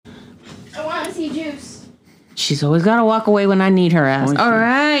Fancy juice. She's always got to walk away when I need her ass. All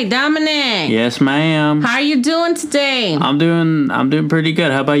right, Dominic. Yes, ma'am. How are you doing today? I'm doing pretty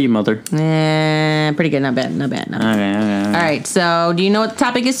good. How about you, mother? Pretty good. Not bad. Okay. All right. So, do you know what the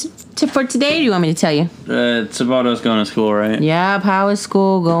topic is for today? Or do you want me to tell you? It's about us going to school, right? Yep. How is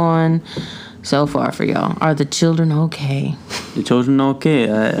school going so far for y'all? Are the children okay? The children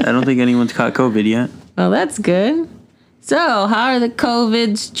okay. I don't think anyone's caught COVID yet. Well, that's good. So, how are the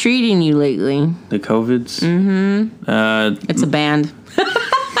COVIDs treating you lately? The COVIDs? It's a band.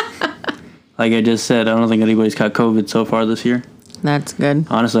 Like I just said, I don't think anybody's caught COVID so far this year. That's good.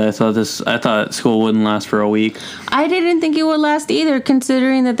 Honestly, I thought school wouldn't last for a week. I didn't think it would last either,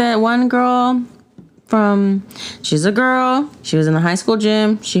 considering that one girl she's a girl, she was in the high school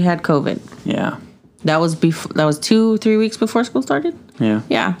gym, she had COVID. Yeah. That was 2-3 weeks before school started? Yeah.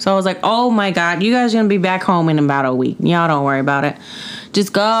 Yeah. So I was like, oh my God, you guys are going to be back home in about a week. Y'all don't worry about it.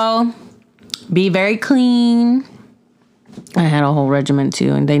 Just go, be very clean. I had a whole regiment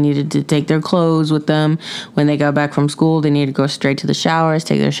too, and they needed to take their clothes with them. When they got back from school, they needed to go straight to the showers,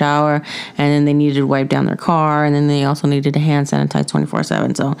 take their shower, and then they needed to wipe down their car, and then they also needed to hand sanitize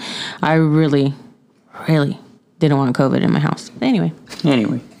 24/7. So I really, really didn't want COVID in my house. Anyway.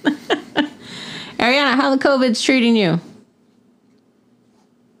 Ariana, how the COVID's treating you?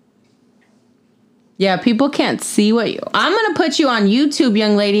 Yeah, people can't see what you... I'm going to put you on YouTube,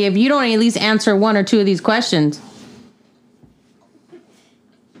 young lady, if you don't at least answer one or two of these questions.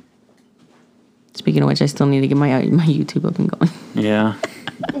 Speaking of which, I still need to get my YouTube up and going. Yeah.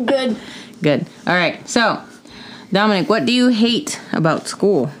 Good. All right. So, Dominic, what do you hate about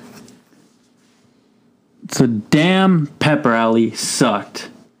school? So damn pep rally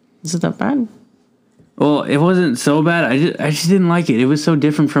sucked. Is it that bad? Well, it wasn't so bad. I just didn't like it. It was so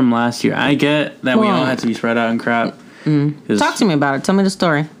different from last year. I get that we all had to be spread out and crap. Talk to me about it. Tell me the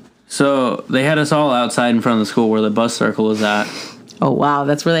story. So they had us all outside in front of the school where the bus circle was at. Oh, wow.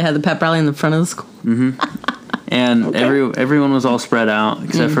 That's where they had the pep rally in the front of the school? Mm-hmm. And okay. Everyone was all spread out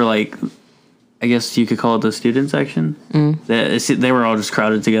except for, like, I guess you could call it the student section. They were all just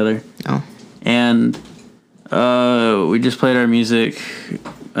crowded together. Oh. And we just played our music.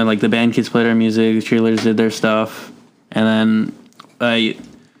 And, like, the band kids played our music, the cheerleaders did their stuff, and then, I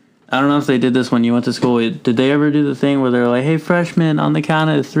don't know if they did this when you went to school. Did they ever do the thing where they're like, hey, freshmen, on the count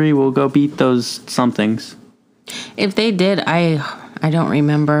of 3, we'll go beat those somethings? If they did, I don't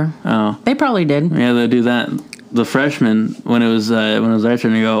remember. Oh. They probably did. Yeah, they do that. The freshmen, when it was their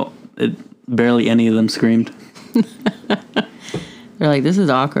turn to go, barely any of them screamed. They're like, this is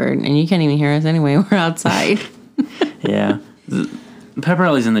awkward, and you can't even hear us anyway. We're outside. Yeah. Pep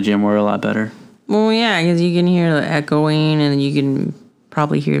rallies in the gym were a lot better. Well, yeah, because you can hear the echoing, and you can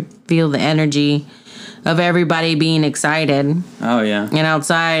probably feel the energy of everybody being excited. Oh, yeah. And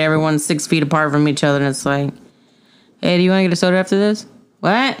outside, everyone's 6 feet apart from each other, and it's like, hey, do you want to get a soda after this?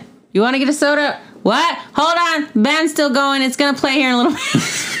 What? You want to get a soda? What? Hold on. The band's still going. It's going to play here in a little bit.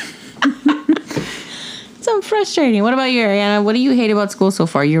 So frustrating. What about you, Ariana? What do you hate about school so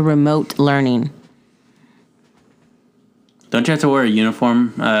far? Your remote learning. Don't you have to wear a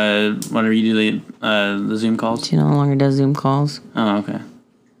uniform whenever you do the Zoom calls? She no longer does Zoom calls. Oh, okay.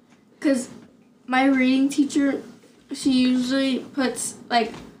 Because my reading teacher, she usually puts,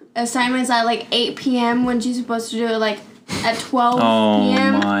 like, assignments at, like, 8 p.m. when she's supposed to do it, like, at 12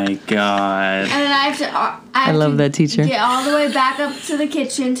 p.m. Oh, my God. And then I love that teacher. Get all the way back up to the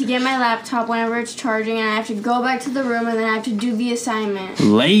kitchen to get my laptop whenever it's charging, and I have to go back to the room, and then I have to do the assignment.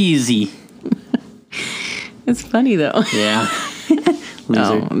 Lazy. It's funny, though. Yeah.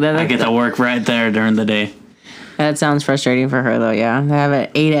 Loser. I get to work right there during the day. That sounds frustrating for her, though, yeah. They have it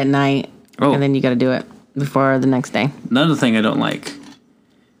at 8 at night, and then you got to do it before the next day. Another thing I don't like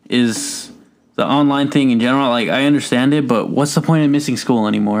is the online thing in general. Like, I understand it, but what's the point of missing school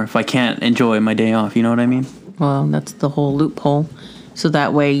anymore if I can't enjoy my day off? You know what I mean? Well, that's the whole loophole. So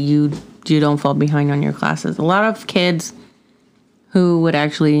that way you don't fall behind on your classes. A lot of kids who would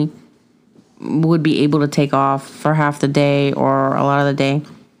be able to take off for half the day or a lot of the day,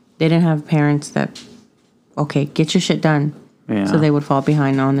 they didn't have parents that, okay, get your shit done. Yeah. So they would fall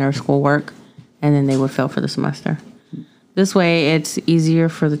behind on their schoolwork, and then they would fail for the semester. This way, it's easier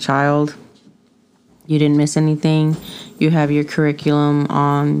for the child. You didn't miss anything. You have your curriculum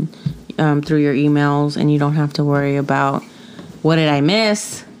on through your emails, and you don't have to worry about what did I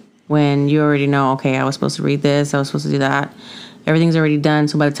miss when you already know, okay, I was supposed to read this, I was supposed to do that. Everything's already done,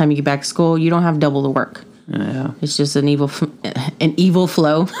 so by the time you get back to school, you don't have double the work. Yeah. It's just an evil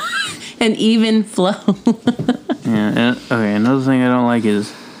flow. An even flow. Yeah. Okay, another thing I don't like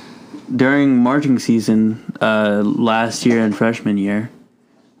is during marching season last year and freshman year,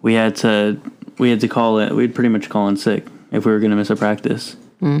 we had to we had to call it. We'd pretty much call in sick if we were going to miss a practice.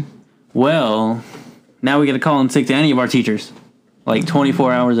 Well, now we got to call in sick to any of our teachers, like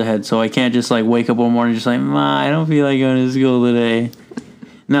 24 hours ahead. So I can't just like wake up one morning just like, Ma, I don't feel like going to school today.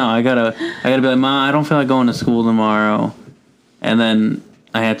 No, I gotta be like, Ma, I don't feel like going to school tomorrow. And then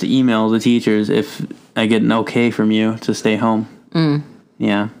I have to email the teachers if I get an okay from you to stay home.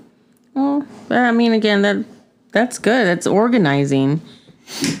 Yeah. Well, I mean, again, that's good. That's organizing.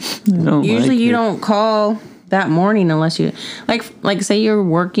 Usually you don't call that morning unless you like say you're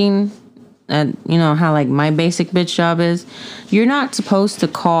working at, you know how like my basic bitch job is. You're not supposed to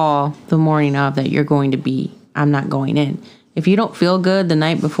call the morning of that I'm not going in. If you don't feel good the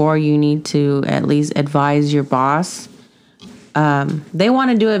night before, you need to at least advise your boss. They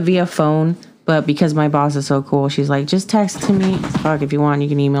want to do it via phone, but because my boss is so cool, she's like, just text to me. Fuck, if you want, you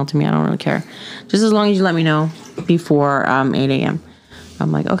can email to me. I don't really care. Just as long as you let me know before 8 a.m.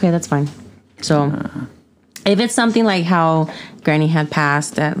 I'm like, okay, that's fine. So if it's something like how Granny had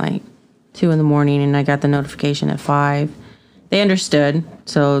passed at like 2 a.m. and I got the notification at 5, they understood.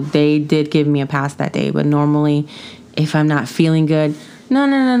 So they did give me a pass that day. But normally, if I'm not feeling good, no.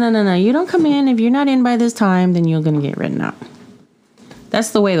 You don't come in. If you're not in by this time, then you're going to get written up. That's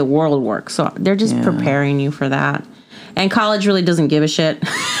the way the world works. So they're just preparing you for that. And college really doesn't give a shit.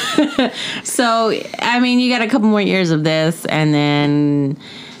 So, I mean, you got a couple more years of this, and then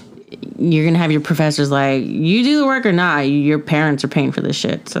you're going to have your professors like, you do the work or not. Your parents are paying for this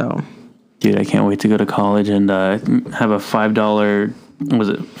shit, so. Dude, I can't wait to go to college and have a $5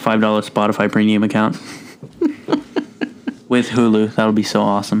 Spotify premium account. With Hulu. That'll be so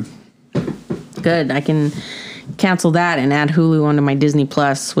awesome. Good. I can cancel that and add Hulu onto my Disney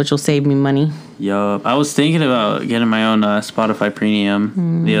Plus, which will save me money. Yup. I was thinking about getting my own Spotify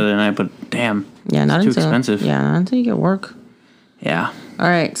premium the other night, but damn. Yeah, it's too expensive. Yeah, not until you get work. Yeah. All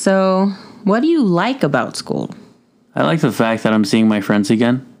right. So, what do you like about school? I like the fact that I'm seeing my friends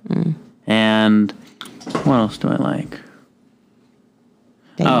again. And what else do I like?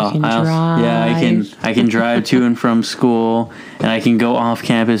 I can drive to and from school, and I can go off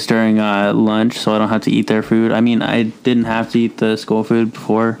campus during lunch, so I don't have to eat their food. I mean, I didn't have to eat the school food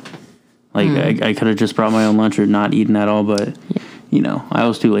before. Like, I could have just brought my own lunch or not eaten at all, but, you know, I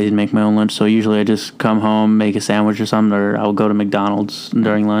was too lazy to make my own lunch, so usually I just come home, make a sandwich or something, or I'll go to McDonald's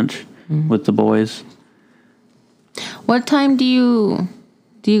during lunch with the boys. What time do you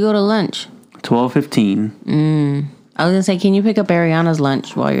go to lunch? 12:15. I was going to say, can you pick up Ariana's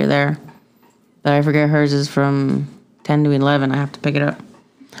lunch while you're there? But I forget hers is from 10 to 11. I have to pick it up.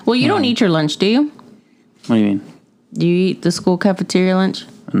 Well, you don't eat your lunch, do you? What do you mean? Do you eat the school cafeteria lunch?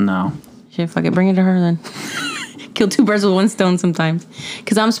 No. Shit, fuck it. Bring it to her then. Kill two birds with one stone sometimes.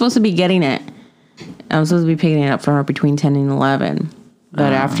 Because I'm supposed to be getting it. I'm supposed to be picking it up for her between 10 and 11.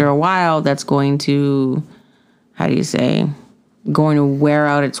 But after a while, that's going to, going to wear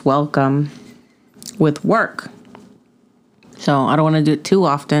out its welcome with work. So I don't want to do it too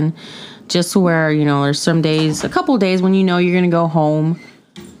often. Just where, there's some days, a couple of days when you're going to go home.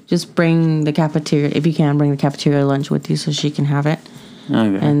 Just bring the cafeteria, if you can, bring the cafeteria lunch with you so she can have it. Okay.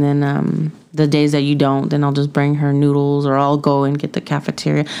 And then the days that you don't, then I'll just bring her noodles or I'll go and get the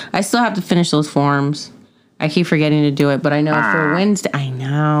cafeteria. I still have to finish those forms. I keep forgetting to do it, but I know for Wednesday, I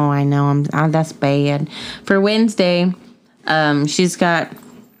know, that's bad. For Wednesday, she's got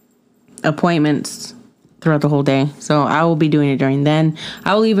appointments throughout the whole day. So I will be doing it during then.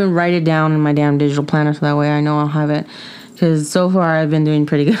 I will even write it down in my damn digital planner so that way I know I'll have it. Because so far I've been doing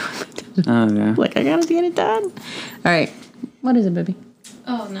pretty good. Okay. Like, I gotta get it done. All right. What is it, baby?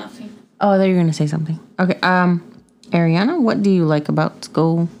 Oh, nothing. Oh, I thought you were gonna say something. Okay. Ariana, what do you like about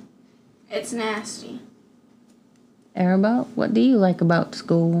school? It's nasty. Arabelle, what do you like about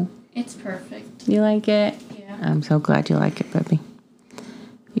school? It's perfect. You like it? Yeah. I'm so glad you like it, baby.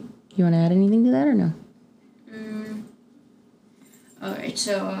 You want to add anything to that or no? Alright,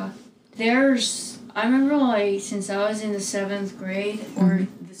 so I remember since I was in the 7th grade or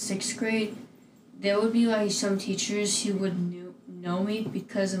the 6th grade, there would be some teachers who would know me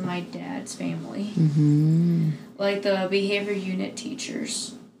because of my dad's family. Like the behavior unit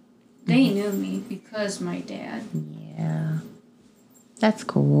teachers. They knew me because of my dad. Yeah. That's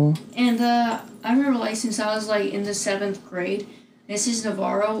cool. And I remember since I was in the 7th grade,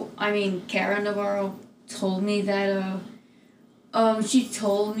 Karen Navarro told me that she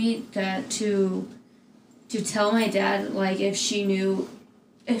told me that to tell my dad if she knew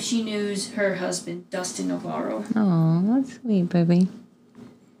her husband, Dustin Navarro. Oh, that's sweet, baby.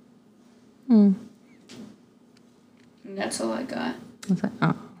 And that's all I got.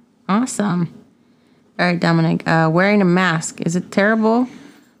 Oh, awesome. All right, Dominic. Wearing a mask, is it terrible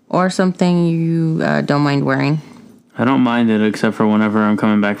or something you don't mind wearing? I don't mind it except for whenever I'm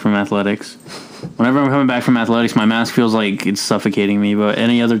coming back from athletics. Whenever I'm coming back from athletics, my mask feels like it's suffocating me, but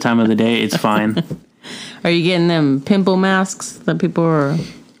any other time of the day, it's fine. Are you getting them pimple masks that people are...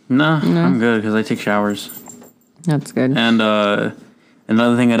 No, I'm good because I take showers. That's good. And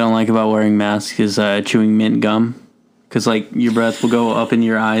another thing I don't like about wearing masks is chewing mint gum. Because, like, your breath will go up in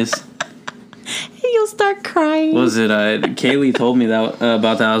your eyes. You'll start crying. What was it? Kaylee told me that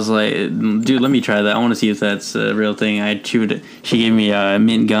about that. I was like, dude, let me try that. I want to see if that's a real thing. I chewed it. She gave me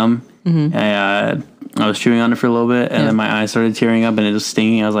mint gum. Mm-hmm. I was chewing on it for a little bit, and then my eyes started tearing up, and it was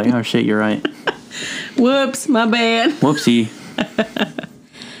stinging. I was like, oh, shit, you're right. Whoops, my bad. Whoopsie.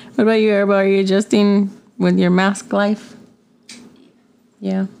 What about you, Arbo? Are you adjusting with your mask life?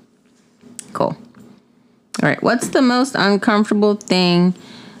 Yeah. Cool. All right. What's the most uncomfortable thing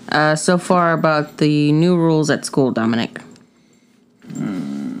so far about the new rules at school, Dominic?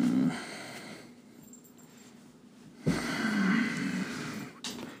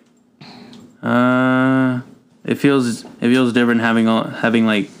 It feels different having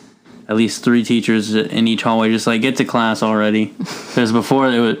like at least 3 teachers in each hallway. Just like get to class already. Because before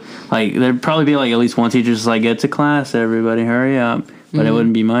it would like there'd probably be like at least one teacher just like get to class, everybody hurry up, but it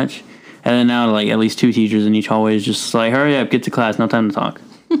wouldn't be much. And then now like at least 2 teachers in each hallway is just like hurry up, get to class, no time to talk.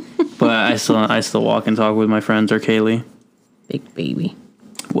 But I still walk and talk with my friends or Kaylee. Big baby.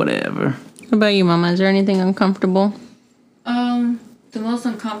 Whatever. What about you, Mama? Is there anything uncomfortable? The most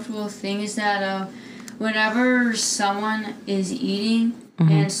uncomfortable thing is that whenever someone is eating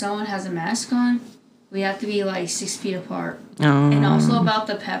and someone has a mask on, we have to be like 6 feet apart. Oh. And also about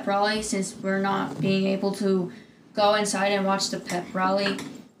the pep rally, since we're not being able to go inside and watch the pep rally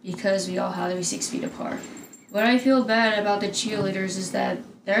because we all have to be 6 feet apart. What I feel bad about the cheerleaders is that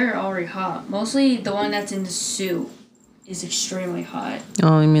they're already hot. Mostly the one that's in the suit is extremely hot.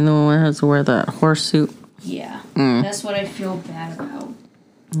 Oh, you mean the one that has to wear that horse suit? Yeah. That's what I feel bad about.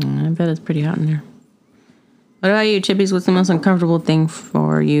 I bet it's pretty hot in there. What about you, Chippies? What's the most uncomfortable thing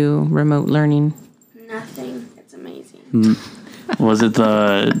for you, remote learning? Nothing. It's amazing. Was it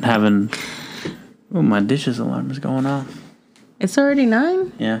the having... Oh, my dishes alarm is going off. It's already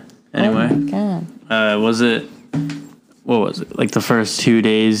 9? Yeah. Anyway. Oh, my God. Was it... What was it? Like the first 2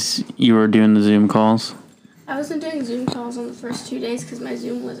 days you were doing the Zoom calls? I wasn't doing Zoom calls on the first 2 days because my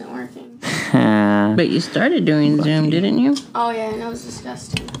Zoom wasn't working. But you started doing Zoom, didn't you? Oh, yeah, and it was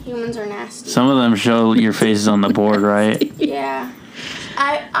disgusting. Humans are nasty. Some of them show your faces on the board, right? Yeah.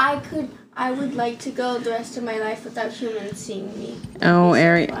 I would like to go the rest of my life without humans seeing me. Oh,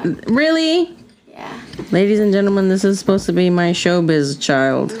 Ari. Really? Yeah. Ladies and gentlemen, this is supposed to be my showbiz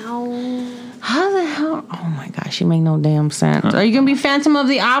child. No. How the hell? Oh my gosh, you make no damn sense. Are you going to be Phantom of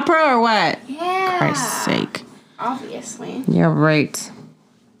the Opera or what? Yeah. Christ's sake. Obviously. Yeah, right.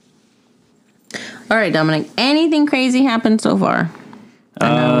 All right, Dominic. Anything crazy happened so far?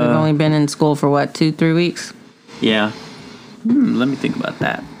 I know we've only been in school for what, 2-3 weeks? Yeah. Let me think about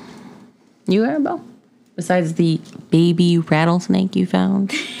that. You, Arabelle? Besides the baby rattlesnake you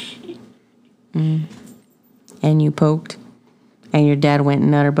found? And you poked? And your dad went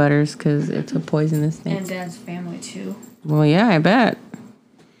in Nutter Butters because it's a poisonous thing? And Dad's family, too. Well, yeah, I bet.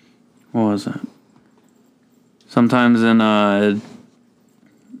 What was that? Sometimes in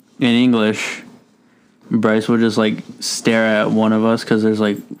English, Bryce will just like stare at one of us because there's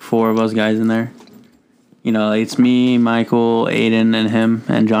like 4 of us guys in there. You know, like, it's me, Michael, Aiden, and him,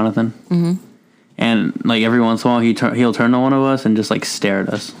 and Jonathan. Mm-hmm. And like every once in a while, he'll turn to one of us and just like stare at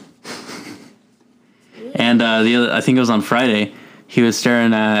us. And I think it was on Friday, he was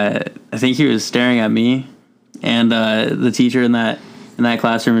staring at me, and the teacher in that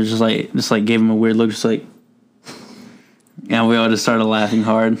classroom was just like gave him a weird look, just like, and we all just started laughing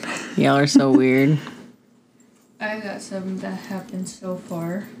hard. Y'all are so weird. I got something that happened so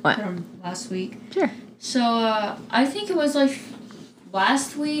far from last week. Sure. So I think it was like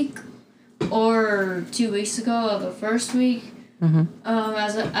last week or 2 weeks ago, the first week. Mm-hmm.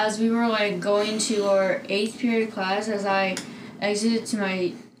 As we were like going to our 8th period class, as I exited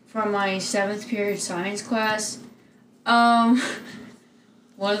from my 7th period science class, one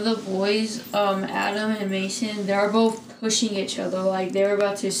of the boys, Adam and Mason, they were both pushing each other like they were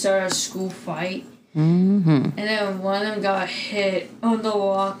about to start a school fight. Mm-hmm. And then one of them got hit on the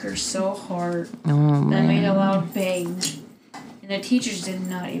locker so hard that made a loud bang. And the teachers did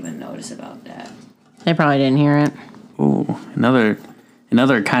not even notice about that. They probably didn't hear it. Ooh, another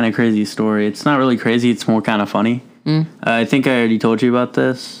kind of crazy story. It's not really crazy. It's more kind of funny. I think I already told you about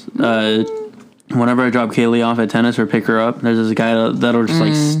this. Whenever I drop Kaylee off at tennis or pick her up, there's this guy that'll just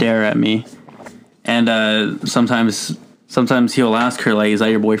like stare at me. And sometimes sometimes he'll ask her, like, is that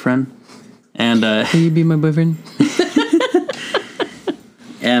your boyfriend? And Will you be my boyfriend?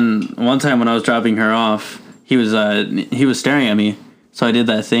 and one time when I was dropping her off, he was staring at me. So I did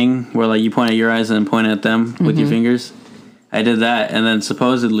that thing where, like, you point at your eyes and then point at them with your fingers. I did that, and then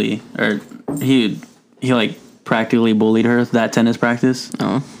supposedly, or he like practically bullied her that tennis practice.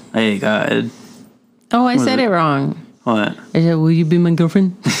 Oh. Like, I said it wrong. What? I said, will you be my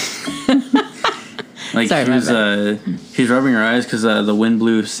girlfriend? Like, sorry, he was rubbing her eyes because the wind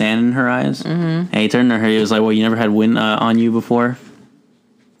blew sand in her eyes. And he turned to her, he was like, well, you never had wind on you before?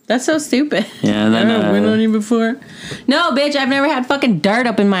 That's so stupid. Yeah, and then... I've been on you before? No, bitch, I've never had fucking dirt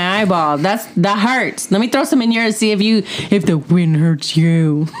up in my eyeball. That hurts. Let me throw some in yours, see if the wind hurts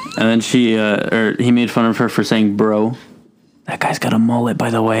you. And then he made fun of her for saying bro. That guy's got a mullet,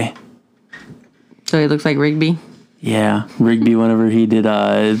 by the way. So he looks like Rigby? Yeah, Rigby whenever he did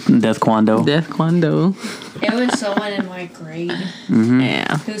Death Kwando. Death Kwando. It was someone in my grade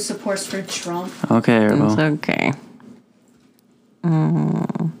Yeah. who supports for Trump. Okay, It's well. okay.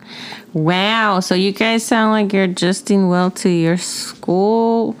 Wow, so you guys sound like you're adjusting well to your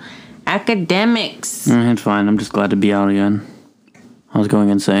school academics. It's fine. I'm just glad to be out again. I was going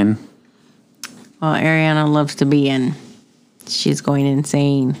insane. Well, Ariana loves to be in. She's going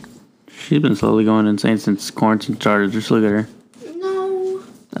insane. She's been slowly going insane since quarantine started. Just look at her. No.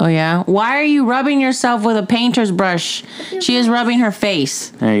 Oh, yeah? Why are you rubbing yourself with a painter's brush? She is rubbing her face.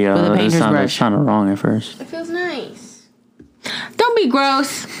 There you go. With a painter's That brush. sounded wrong at first. It feels nice. Don't be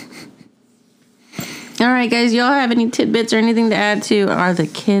gross. All right, guys. Y'all have any tidbits or anything to add to? Are the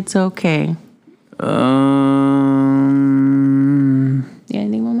kids okay? Yeah,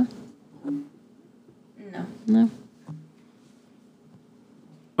 anything, Mama? No. No?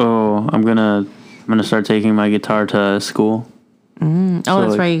 Oh, I'm gonna start taking my guitar to school. Oh, So,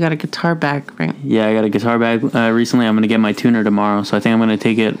 that's like- right. You got a guitar bag, right? Yeah, I got a guitar bag recently. I'm gonna get my tuner tomorrow, so I think I'm gonna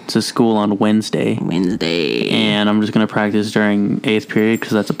take it to school on Wednesday. And I'm just gonna practice during 8th period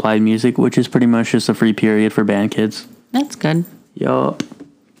because that's applied music, which is pretty much just a free period for band kids. That's good. Yup.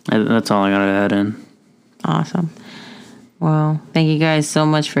 That's all I gotta add in. Awesome. Well, thank you guys so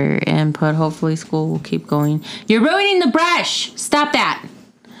much for your input. Hopefully school will keep going. You're ruining the brush. Stop that.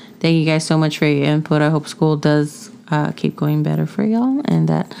 Thank you guys so much for your input. I hope school does keep going better for y'all, and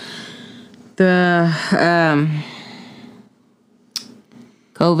that the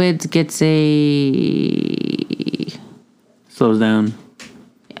COVID gets a Slows down.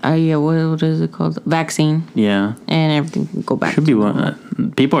 yeah, what is it called? Vaccine, Yeah. and everything can go back. Should be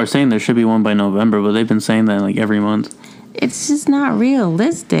one. People are saying there should be one by November, but they've been saying that like every month. It's just not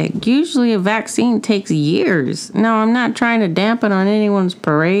realistic. Usually a vaccine takes years. No, I'm not trying to dampen on anyone's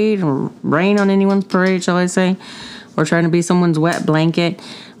parade or rain on anyone's parade, shall I say, or trying to be someone's wet blanket.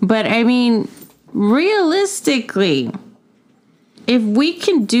 But I mean, realistically, if we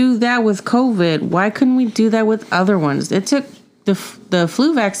can do that with COVID, why couldn't we do that with other ones? It took the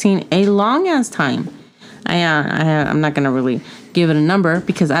flu vaccine a long ass time. I'm not going to really give it a number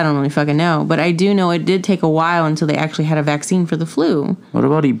because I don't really fucking know. But I do know it did take a while until they actually had a vaccine for the flu. What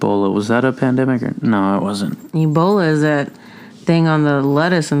about Ebola? Was that a pandemic? Or? No, it wasn't. Ebola is that thing on the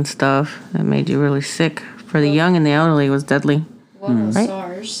lettuce and stuff that made you really sick. For the young and the elderly, it was deadly. What was Right?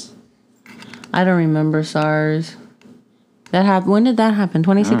 SARS? I don't remember SARS. That happened. When did that happen?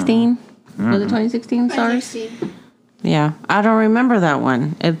 2016? Was it 2016 SARS? Yeah, I don't remember that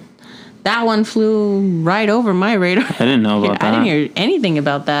one. That one flew right over my radar. I didn't know about that. I didn't hear anything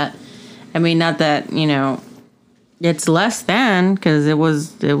about that. I mean, not that, it's less than, because it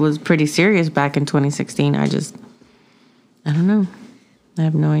was pretty serious back in 2016. I don't know. I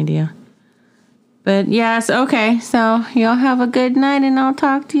have no idea. But yes, okay. So y'all have a good night, and I'll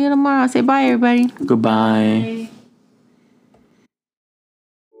talk to you tomorrow. Say bye, everybody. Goodbye.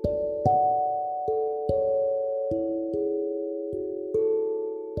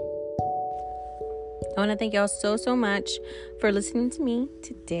 I want to thank y'all so much for listening to me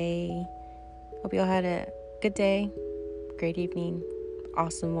today. Hope y'all had a good day, great evening,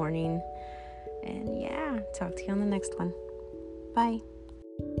 awesome morning. And yeah, talk to you on the next one. Bye.